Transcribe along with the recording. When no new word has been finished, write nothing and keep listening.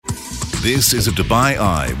This is a Dubai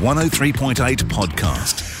Eye 103.8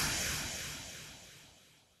 podcast.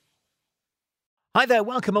 Hi there,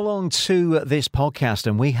 welcome along to this podcast,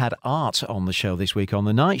 and we had Art on the show this week on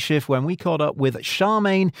the night shift when we caught up with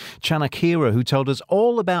Charmaine Chanakira, who told us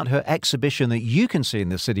all about her exhibition that you can see in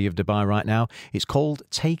the city of Dubai right now. It's called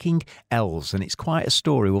Taking L's, and it's quite a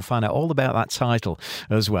story. We'll find out all about that title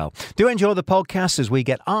as well. Do enjoy the podcast as we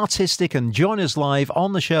get artistic and join us live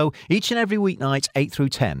on the show each and every weeknight, 8 through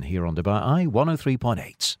 10, here on Dubai Eye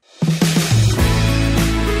 103.8.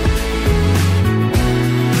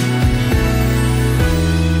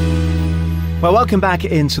 Well, welcome back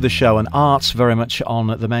into the show, and Art's very much on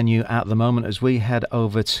the menu at the moment as we head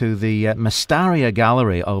over to the Mystaria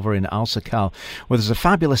Gallery over in Al Sakal, where there's a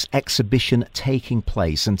fabulous exhibition taking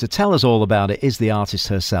place. And to tell us all about it is the artist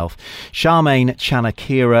herself, Charmaine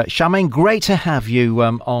Chanakira. Charmaine, great to have you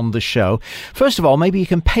on the show. First of all, maybe you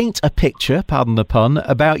can paint a picture, pardon the pun,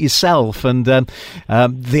 about yourself and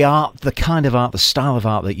the art, the kind of art, the style of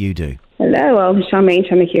art that you do. Hello, I'm Charmaine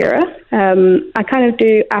Chanakira. I kind of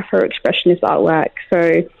do Afro-expressionist artwork,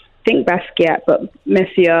 so think Basquiat, but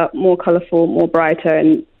messier, more colourful, more brighter,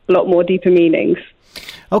 and a lot more deeper meanings.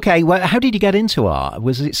 Okay, well, how did you get into art?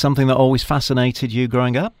 Was it something that always fascinated you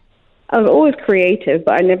growing up? I was always creative,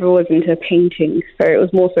 but I never was into painting, so it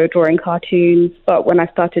was more so drawing cartoons. But when I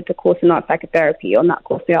started the course in art psychotherapy, on that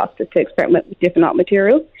course they asked us to experiment with different art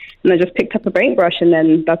materials, and I just picked up a paintbrush, and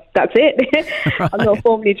then that's it. Right. I'm not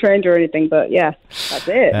formally trained or anything, but yeah, that's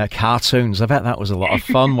it. Cartoons, I bet that was a lot of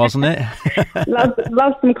fun, wasn't it?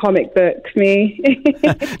 love some comic books, me.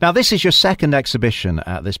 Now, this is your second exhibition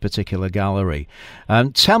at this particular gallery.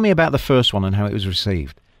 Tell me about the first one and how it was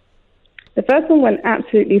received. The first one went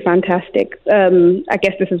absolutely fantastic. I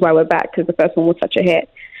guess this is why we're back, because the first one was such a hit.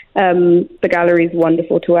 The gallery is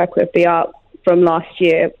wonderful to work with. The art from last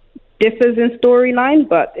year differs in storyline,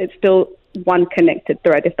 but it's still one connected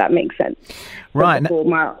thread, if that makes sense. Right.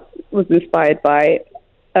 The art was inspired by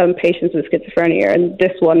patients with schizophrenia, and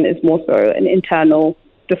this one is more so an internal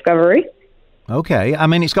discovery. Okay, I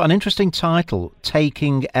mean, it's got an interesting title,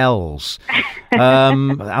 Taking L's.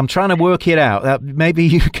 I'm trying to work it out. Maybe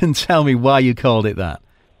you can tell me why you called it that.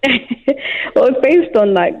 Well, it's based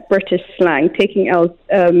on like British slang. Taking L's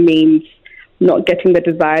means not getting the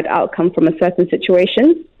desired outcome from a certain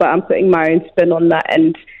situation, but I'm putting my own spin on that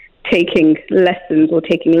and taking lessons or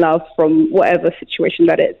taking love from whatever situation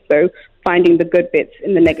that is. So finding the good bits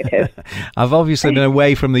in the negative. I've obviously been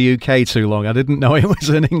away from the UK too long. I didn't know it was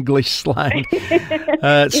an English slang.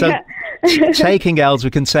 Taking L's,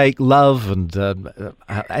 we can take love and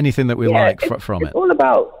anything that we like from it. It's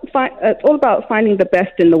all about finding the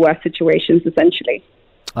best in the worst situations, essentially.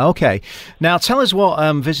 Okay. Now, tell us what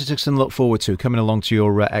visitors can look forward to coming along to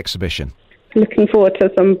your exhibition. Looking forward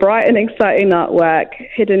to some bright and exciting artwork,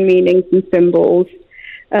 hidden meanings and symbols,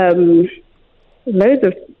 loads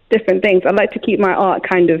of different things. I like to keep my art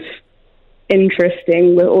kind of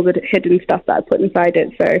interesting with all the hidden stuff that I put inside it.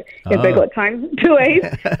 So if they've got time to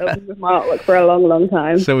waste, they'll be with my artwork for a long, long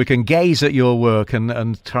time. So we can gaze at your work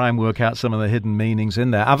and try and work out some of the hidden meanings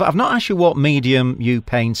in there. I've not asked you what medium you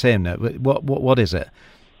paint in. What is it?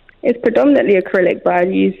 It's predominantly acrylic, but I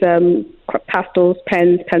use pastels,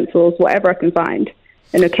 pens, pencils, whatever I can find.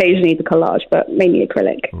 And occasionally the collage, but mainly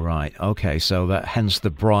acrylic. Right, okay, so that hence the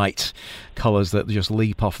bright colours that just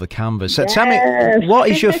leap off the canvas. So tell me, what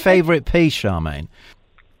is your favourite piece, Charmaine?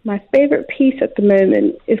 My favourite piece at the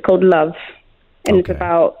moment is called Love, and it's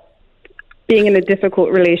about being in a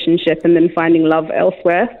difficult relationship and then finding love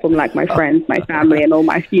elsewhere from like my friends, my family, and all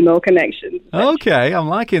my female connections. Okay, I'm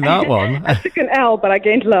liking that one. I took an L, but I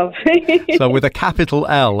gained love. So with a capital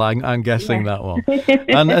L, I'm guessing that one.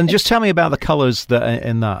 And just tell me about the colours that are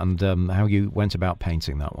in that and how you went about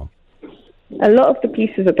painting that one. A lot of the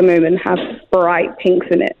pieces at the moment have bright pinks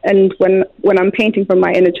in it, and when I'm painting from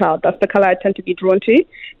my inner child, that's the colour I tend to be drawn to,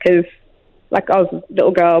 because like I was a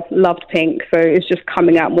little girl, loved pink, so it's just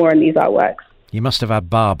coming out more in these artworks. You must have had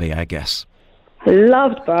Barbie, I guess.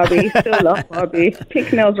 Loved Barbie, still love Barbie.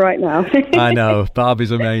 Pink nails right now. I know,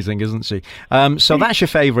 Barbie's amazing, isn't she? So that's your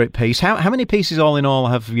favourite piece. How many pieces all in all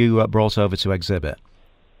have you brought over to exhibit?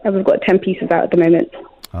 We've got 10 pieces out at the moment.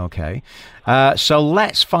 Okay. So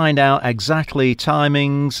let's find out exactly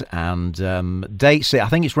timings and dates. I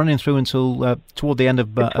think it's running through until toward the end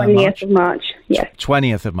of March. 20th of March, yes.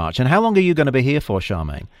 20th of March. And how long are you going to be here for,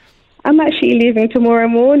 Charmaine? I'm actually leaving tomorrow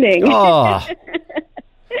morning. Oh.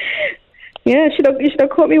 Yeah, you should have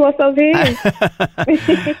caught me whilst I was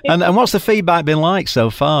here. And what's the feedback been like so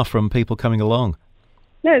far from people coming along?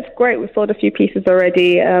 No, it's great. We've sold a few pieces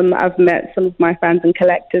already. I've met some of my fans and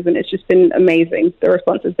collectors, and it's just been amazing. The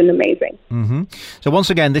response has been amazing. Mm-hmm. So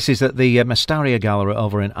once again, this is at the Mystaria Gallery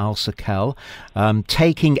over in Al Sakel.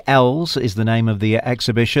 Taking L's is the name of the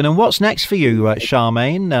exhibition. And what's next for you,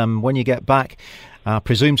 Charmaine, when you get back,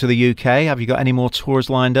 presume to the UK? Have you got any more tours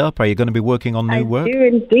lined up? Are you going to be working on new work? I do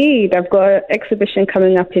indeed. I've got an exhibition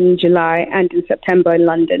coming up in July and in September in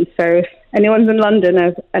London. So if anyone's in London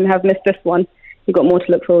and have missed this one, you've got more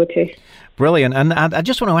to look forward to. Brilliant. And I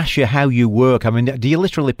just want to ask you how you work. I mean, do you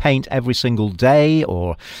literally paint every single day,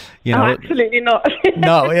 or, you know? Oh, absolutely not.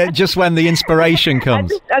 No, just when the inspiration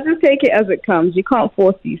comes. I just take it as it comes. You can't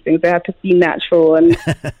force these things. They have to be natural, and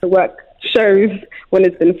the work shows when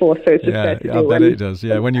it's been forced, so it's just there to do. I bet it does.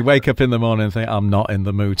 Yeah, when you wake up in the morning and think, I'm not in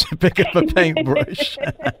the mood to pick up a paintbrush.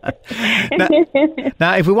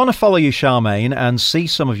 Now, if we want to follow you, Charmaine, and see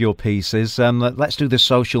some of your pieces, let's do the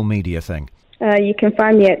social media thing. You can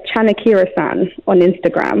find me at Chanakira-san on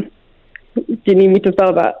Instagram. Do you need me to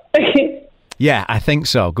spell that? Yeah, I think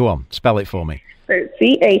so. Go on, spell it for me. So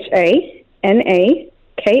Chanakirasan.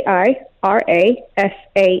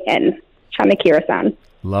 Chanakira-san.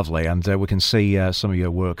 Lovely, and we can see some of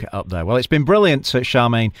your work up there. Well, it's been brilliant,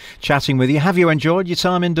 Charmaine, chatting with you. Have you enjoyed your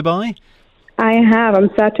time in Dubai? I have.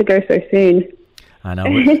 I'm sad to go so soon. I know,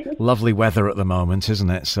 it's lovely weather at the moment,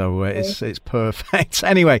 isn't it? So it's perfect.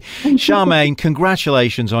 Anyway, Charmaine,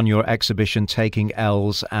 congratulations on your exhibition, Taking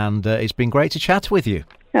L's, and it's been great to chat with you.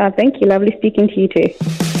 Thank you. Lovely speaking to you too.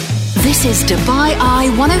 This is Dubai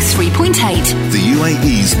Eye 103.8. The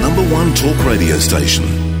UAE's #1 talk radio station.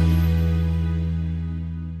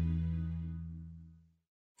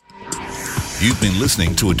 You've been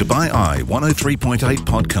listening to a Dubai Eye 103.8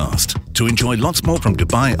 podcast. To enjoy lots more from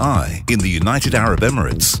Dubai Eye in the United Arab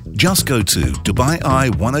Emirates, just go to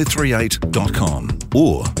DubaiEye1038.com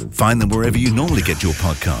or find them wherever you normally get your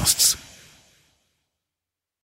podcasts.